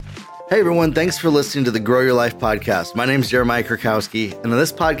Hey everyone, thanks for listening to the Grow Your Life podcast. My name is Jeremiah Kurkowski, and in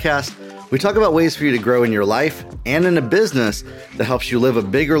this podcast, we talk about ways for you to grow in your life and in a business that helps you live a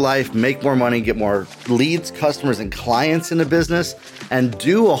bigger life, make more money, get more leads, customers, and clients in a business, and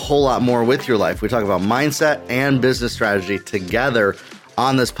do a whole lot more with your life. We talk about mindset and business strategy together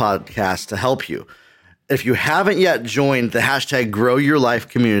on this podcast to help you. If you haven't yet joined the hashtag Grow Your Life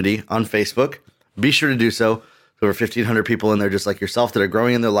community on Facebook, be sure to do so. Over 1,500 people in there just like yourself that are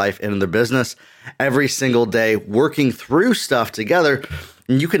growing in their life and in their business every single day, working through stuff together.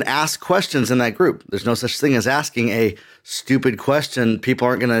 And you can ask questions in that group. There's no such thing as asking a stupid question. People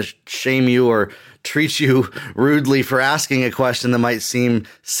aren't going to shame you or treat you rudely for asking a question that might seem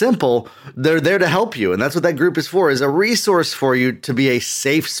simple. They're there to help you. And that's what that group is for, is a resource for you to be a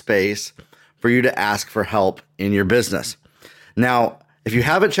safe space for you to ask for help in your business. Now, if you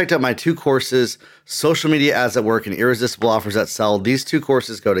haven't checked out my two courses, Social Media Ads That Work and Irresistible Offers That Sell, these two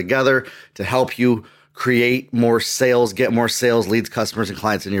courses go together to help you create more sales, get more sales, leads, customers, and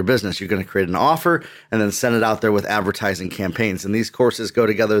clients in your business. You're going to create an offer and then send it out there with advertising campaigns. And these courses go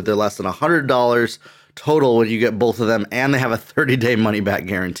together. They're less than $100 total when you get both of them, and they have a 30-day money-back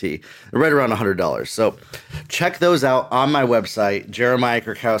guarantee. They're right around $100. So check those out on my website,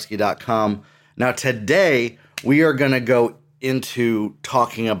 jeremiahkurkowski.com. Now, today, we are going to go into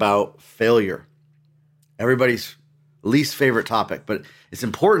talking about failure. Everybody's least favorite topic, but it's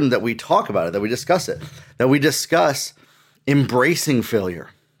important that we talk about it, that we discuss it, that we discuss embracing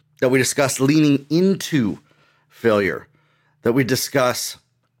failure, that we discuss leaning into failure, that we discuss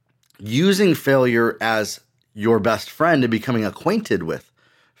using failure as your best friend and becoming acquainted with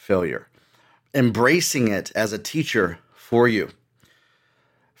failure, embracing it as a teacher for you.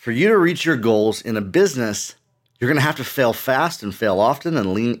 For you to reach your goals in a business, you're going to have to fail fast and fail often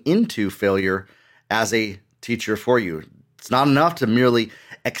and lean into failure as a teacher for you. It's not enough to merely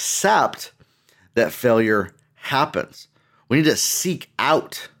accept that failure happens. We need to seek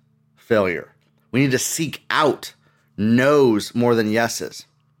out failure. We need to seek out no's more than yeses.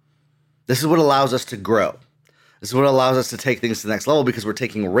 This is what allows us to grow. This is what allows us to take things to the next level because we're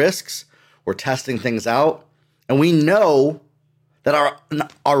taking risks, we're testing things out, and we know that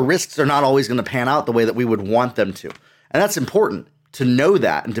our risks are not always going to pan out the way that we would want them to. And that's important to know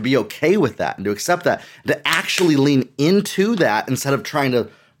that and to be okay with that and to accept that, and to actually lean into that instead of trying to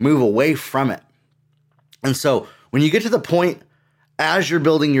move away from it. And so when you get to the point as you're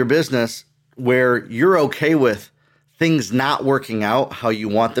building your business where you're okay with things not working out how you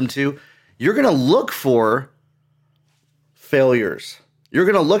want them to, you're going to look for failures. You're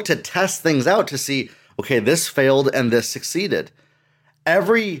going to look to test things out to see, okay, this failed and this succeeded.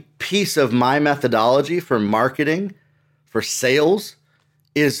 Every piece of my methodology for marketing, for sales,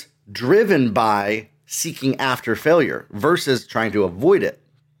 is driven by seeking after failure versus trying to avoid it.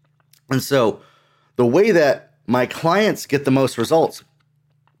 And so the way that my clients get the most results,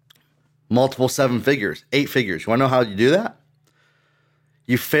 multiple 7 figures, 8 figures. You want to know how you do that?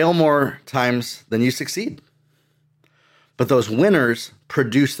 You fail more times than you succeed. But those winners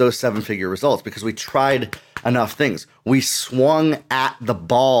produce those 7-figure results because we tried enough things. We swung at the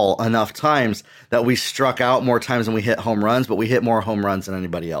ball enough times that we struck out more times than we hit home runs, but we hit more home runs than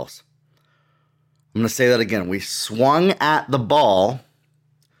anybody else. I'm going to say that again. We swung at the ball,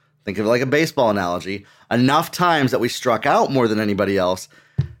 think of it like a baseball analogy, enough times that we struck out more than anybody else,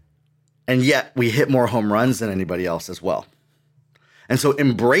 and yet we hit more home runs than anybody else as well. And so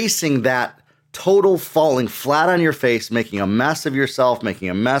embracing that total falling flat on your face, making a mess of yourself, making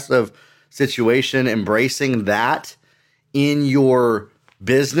a mess of situation, embracing that in your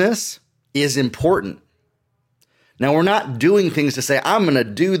business is important. Now, we're not doing things to say, I'm going to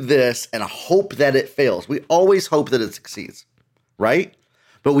do this and hope that it fails. We always hope that it succeeds, right?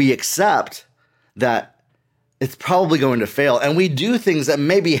 But we accept that it's probably going to fail. And we do things that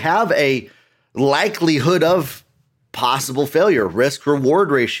maybe have a likelihood of possible failure,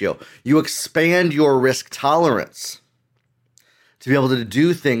 risk-reward ratio. You expand your risk tolerance to be able to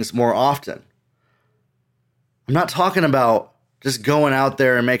do things more often. I'm not talking about just going out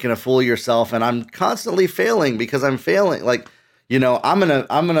there and making a fool of yourself and I'm constantly failing because I'm failing. Like, you know, I'm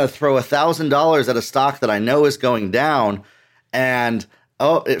gonna throw $1,000 at a stock that I know is going down and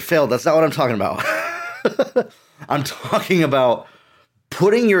it failed. That's not what I'm talking about. I'm talking about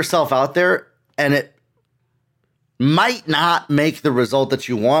putting yourself out there and it might not make the result that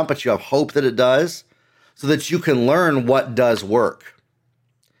you want, but you have hope that it does so that you can learn what does work.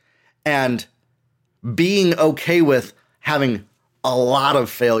 And being okay with having a lot of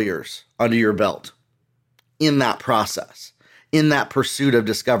failures under your belt in that process, in that pursuit of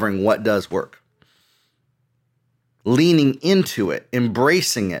discovering what does work. leaning into it,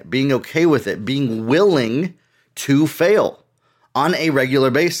 embracing it, being okay with it, being willing to fail on a regular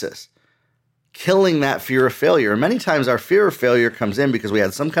basis, killing that fear of failure. And many times our fear of failure comes in because we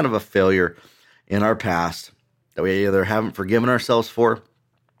had some kind of a failure in our past that we either haven't forgiven ourselves for,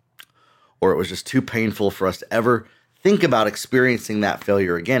 or it was just too painful for us to ever think about experiencing that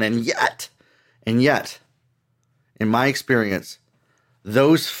failure again. And yet, in my experience,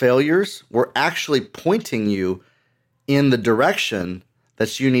 those failures were actually pointing you in the direction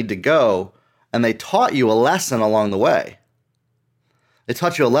that you need to go, and they taught you a lesson along the way. They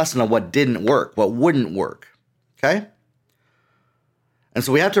taught you a lesson on what didn't work, what wouldn't work, okay? And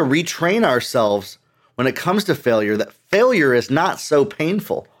so we have to retrain ourselves when it comes to failure, that failure is not so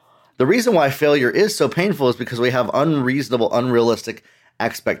painful. The reason why failure is so painful is because we have unreasonable, unrealistic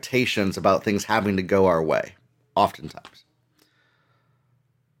expectations about things having to go our way, oftentimes.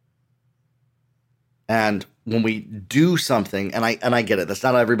 And when we do something, and I get it, that's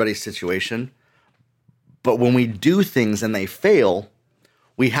not everybody's situation, but when we do things and they fail,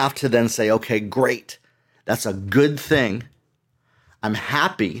 we have to then say, okay, great, that's a good thing. I'm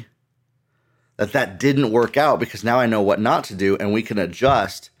happy that didn't work out because now I know what not to do, and we can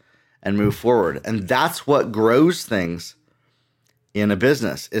adjust and move forward. And that's what grows things in a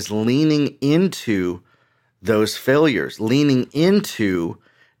business, is leaning into those failures, leaning into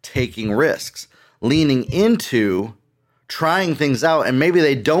taking risks, leaning into trying things out, and maybe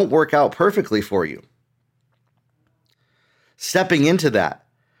they don't work out perfectly for you. Stepping into that.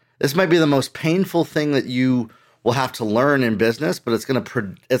 This might be the most painful thing that you will have to learn in business, but it's going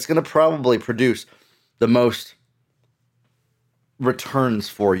to probably produce the most returns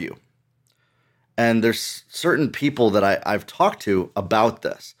for you. And there's certain people that I've talked to about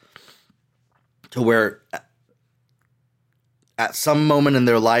this, to where at some moment in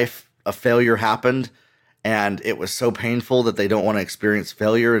their life, a failure happened and it was so painful that they don't want to experience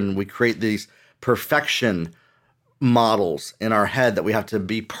failure. And we create these perfection models in our head that we have to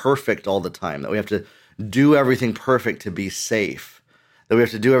be perfect all the time, that we have to do everything perfect to be safe, that we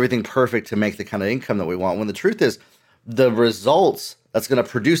have to do everything perfect to make the kind of income that we want. When the truth is, the results that's going to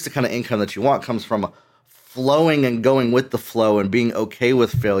produce the kind of income that you want comes from flowing and going with the flow and being okay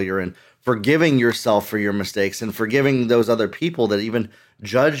with failure and forgiving yourself for your mistakes and forgiving those other people that even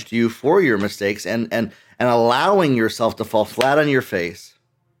judged you for your mistakes, and allowing yourself to fall flat on your face,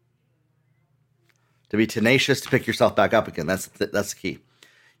 to be tenacious, to pick yourself back up again. That's the key.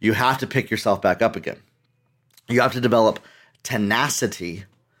 You have to pick yourself back up again. You have to develop tenacity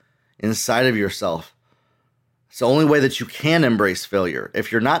inside of yourself. It's the only way that you can embrace failure.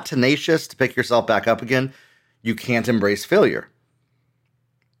 If you're not tenacious to pick yourself back up again, you can't embrace failure.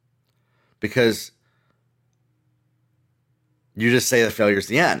 Because you just say that failure is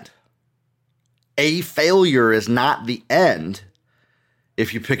the end. A failure is not the end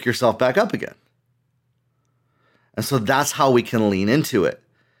if you pick yourself back up again. And so that's how we can lean into it,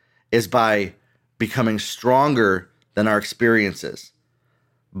 is by becoming stronger than our experiences,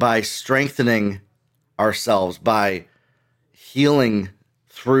 by strengthening ourselves, by healing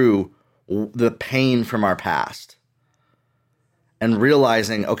through the pain from our past, and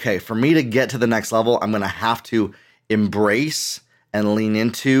realizing, okay, for me to get to the next level, I'm going to have to embrace and lean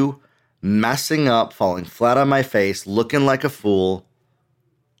into messing up, falling flat on my face, looking like a fool,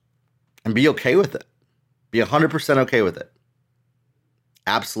 and be okay with it. Be 100% okay with it.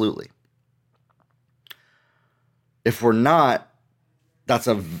 Absolutely. If we're not, that's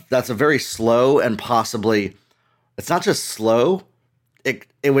a very slow, and possibly, it's not just slow, it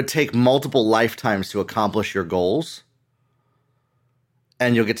would take multiple lifetimes to accomplish your goals.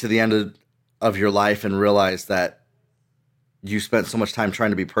 And you'll get to the end of your life and realize that you spent so much time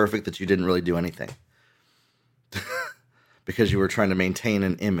trying to be perfect that you didn't really do anything. Because you were trying to maintain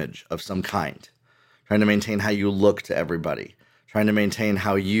an image of some kind, trying to maintain how you look to everybody, trying to maintain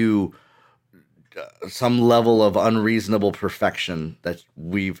how you, some level of unreasonable perfection that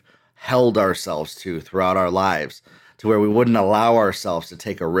we've held ourselves to throughout our lives, to where we wouldn't allow ourselves to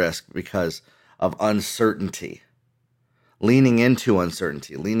take a risk because of uncertainty. Leaning into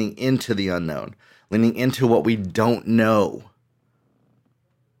uncertainty, leaning into the unknown, leaning into what we don't know.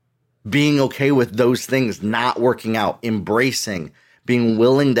 Being okay with those things not working out, embracing, being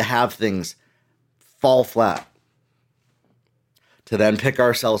willing to have things fall flat, to then pick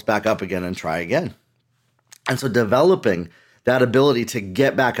ourselves back up again and try again. And so developing that ability to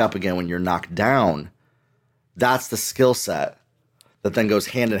get back up again when you're knocked down, that's the skill set that then goes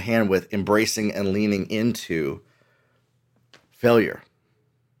hand in hand with embracing and leaning into failure.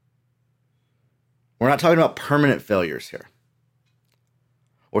 We're not talking about permanent failures here.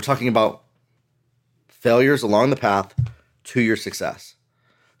 We're talking about failures along the path to your success.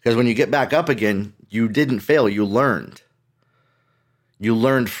 Because when you get back up again, you didn't fail, you learned. You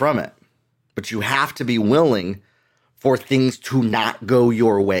learned from it. But you have to be willing for things to not go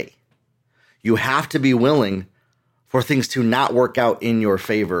your way. You have to be willing for things to not work out in your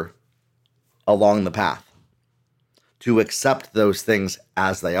favor along the path. To accept those things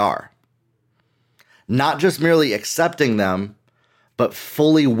as they are. Not just merely accepting them, but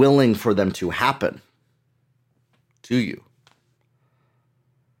fully willing for them to happen to you.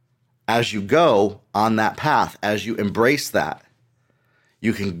 As you go on that path, as you embrace that,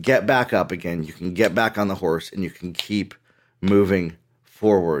 you can get back up again, you can get back on the horse, and you can keep moving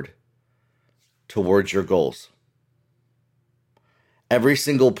forward towards your goals. Every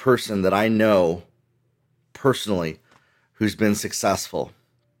single person that I know personally who's been successful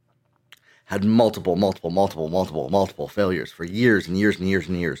had multiple failures for years and years and years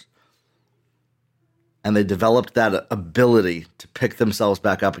and years. And they developed that ability to pick themselves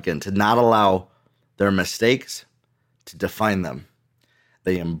back up again, to not allow their mistakes to define them.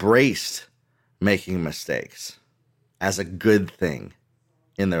 They embraced making mistakes as a good thing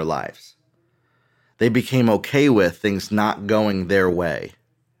in their lives. They became okay with things not going their way.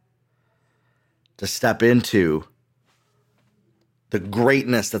 To step into the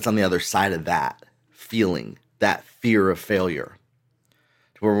greatness that's on the other side of that feeling, that fear of failure.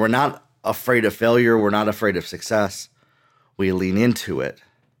 To where we're not afraid of failure, we're not afraid of success. We lean into it,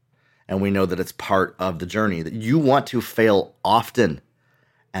 and we know that it's part of the journey, that you want to fail often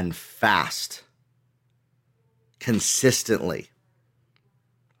and fast, consistently.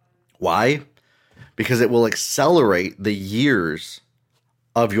 Why? Because it will accelerate the years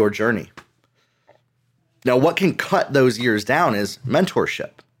of your journey. Now, what can cut those years down is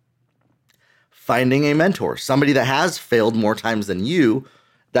mentorship. Finding a mentor, somebody that has failed more times than you,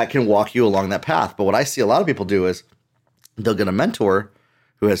 that can walk you along that path. But what I see a lot of people do is they'll get a mentor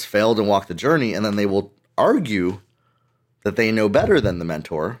who has failed and walked the journey, and then they will argue that they know better than the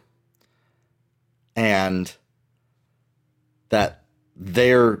mentor and that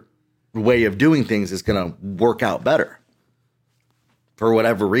their way of doing things is going to work out better for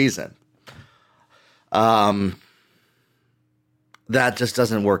whatever reason. That just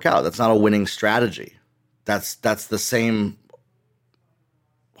doesn't work out. That's not a winning strategy. That's the same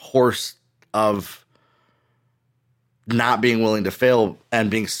horse of not being willing to fail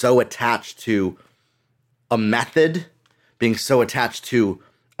and being so attached to a method, being so attached to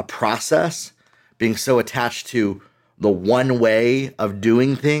a process, being so attached to the one way of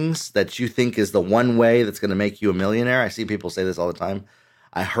doing things that you think is the one way that's going to make you a millionaire. I see people say this all the time.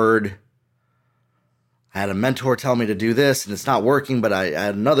 I had a mentor tell me to do this and it's not working, but I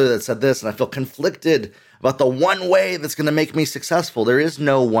had another that said this and I feel conflicted about the one way that's going to make me successful. There is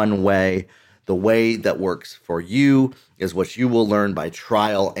no one way. The way that works for you is what you will learn by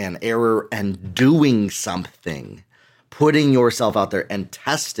trial and error and doing something, putting yourself out there and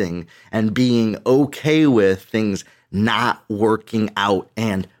testing and being okay with things not working out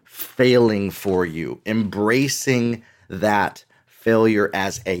and failing for you, embracing that failure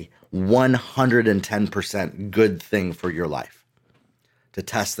as a 110% good thing for your life, to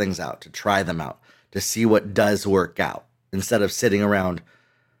test things out, to try them out, to see what does work out, instead of sitting around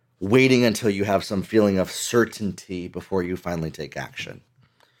waiting until you have some feeling of certainty before you finally take action.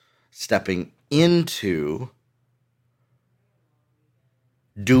 Stepping into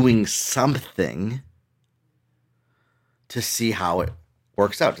doing something to see how it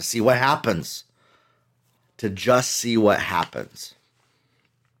works out, to see what happens, to just see what happens.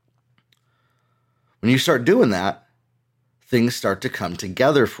 When you start doing that, things start to come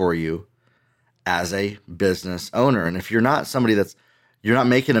together for you as a business owner. And if you're not somebody you're not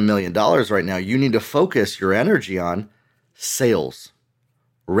making $1 million right now, you need to focus your energy on sales,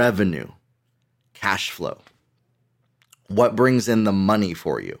 revenue, cash flow. What brings in the money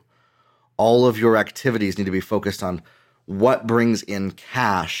for you? All of your activities need to be focused on what brings in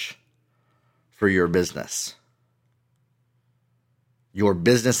cash for your business. Your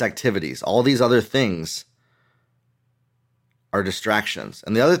business activities, all these other things are distractions.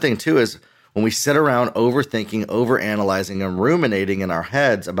 And the other thing too is when we sit around overthinking, overanalyzing, and ruminating in our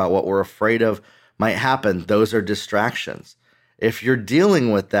heads about what we're afraid of might happen, those are distractions. If you're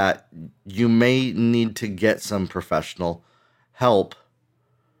dealing with that, you may need to get some professional help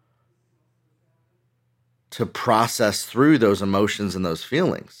to process through those emotions and those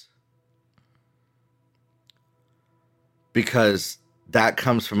feelings. Because that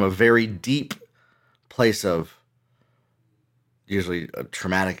comes from a very deep place of usually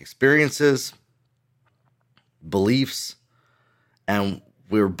traumatic experiences, beliefs, and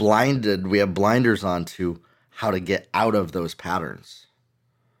we're blinded. We have blinders on to how to get out of those patterns.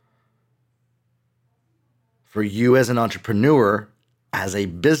 For you as an entrepreneur, as a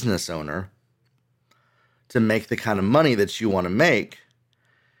business owner, to make the kind of money that you want to make,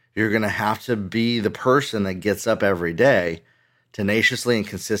 you're going to have to be the person that gets up every day, tenaciously and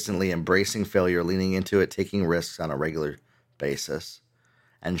consistently embracing failure, leaning into it, taking risks on a regular basis,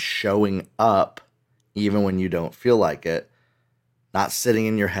 and showing up even when you don't feel like it, not sitting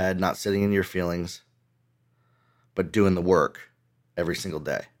in your head, not sitting in your feelings, but doing the work every single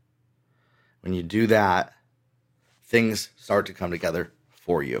day. When you do that, things start to come together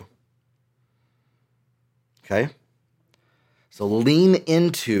for you. Okay? So lean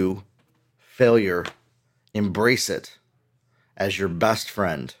into failure, embrace it as your best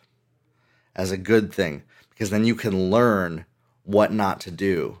friend, as a good thing, because then you can learn what not to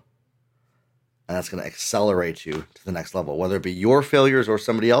do. And that's going to accelerate you to the next level, whether it be your failures or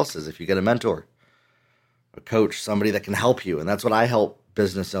somebody else's. If you get a mentor, a coach, somebody that can help you. And that's what I help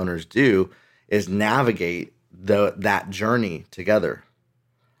business owners do, is navigate that journey together.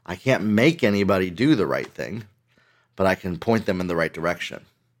 I can't make anybody do the right thing, but I can point them in the right direction.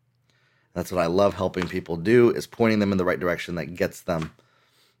 That's what I love helping people do, is pointing them in the right direction that gets them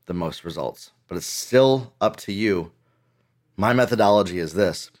the most results. But it's still up to you. My methodology is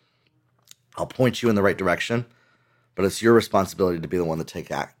this. I'll point you in the right direction, but it's your responsibility to be the one that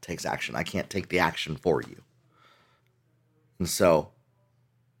takes action. I can't take the action for you. And so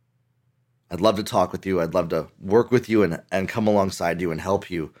I'd love to talk with you. I'd love to work with you and come alongside you and help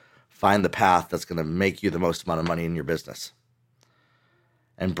you find the path that's going to make you the most amount of money in your business,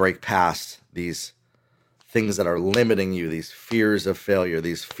 and break past these things that are limiting you, these fears of failure,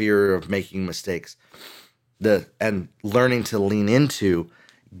 these fear of making mistakes, and learning to lean into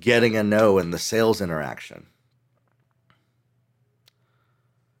getting a no in the sales interaction.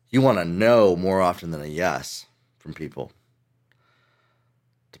 You want a no more often than a yes from people,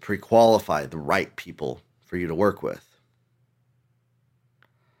 to pre-qualify the right people for you to work with.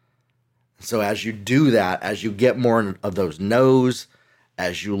 So as you do that, as you get more of those no's,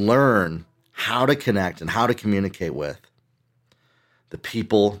 as you learn how to connect and how to communicate with the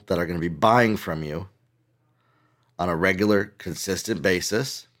people that are going to be buying from you on a regular, consistent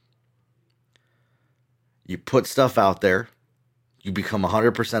basis, you put stuff out there, you become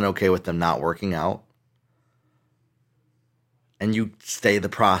 100% okay with them not working out, and you stay the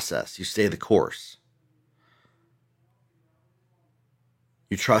process, you stay the course.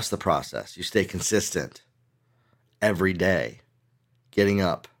 You trust the process. You stay consistent every day, getting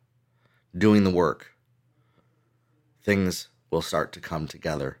up, doing the work. Things will start to come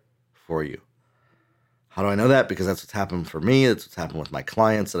together for you. How do I know that? Because that's what's happened for me. That's what's happened with my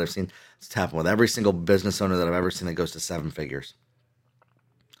clients that I've seen. It's happened with every single business owner that I've ever seen that goes to 7 figures.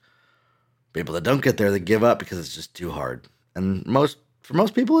 People that don't get there, they give up because it's just too hard. And for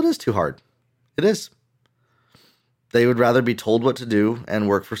most people, it is too hard. It is. They would rather be told what to do and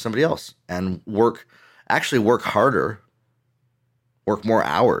work for somebody else, and work harder, work more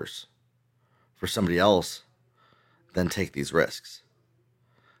hours for somebody else than take these risks.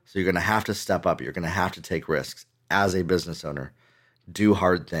 So you're going to have to step up. You're going to have to take risks as a business owner, do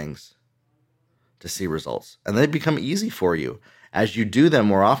hard things to see results. And they become easy for you. As you do them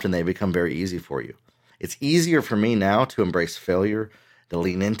more often, they become very easy for you. It's easier for me now to embrace failure, to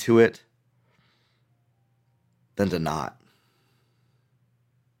lean into it, than to not.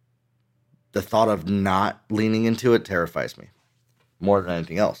 The thought of not leaning into it terrifies me more than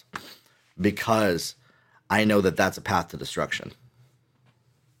anything else, because I know that that's a path to destruction.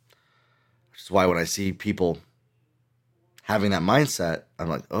 Which is why when I see people having that mindset, I'm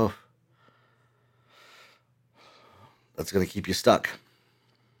like, oh, that's going to keep you stuck.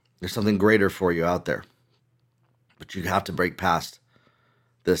 There's something greater for you out there. But you have to break past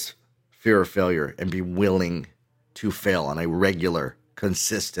this fear of failure and be willing to fail on a regular,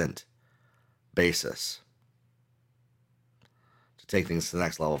 consistent basis to take things to the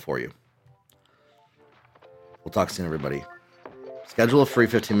next level for you. We'll talk soon, everybody. Schedule a free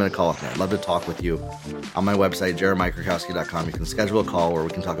 15-minute call with me. I'd love to talk with you on my website, jeremykrakowski.com. You can schedule a call where we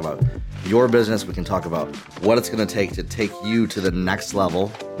can talk about your business. We can talk about what it's going to take you to the next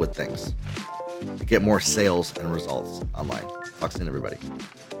level with things, to get more sales and results online. Talk soon, everybody.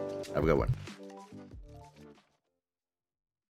 Have a good one.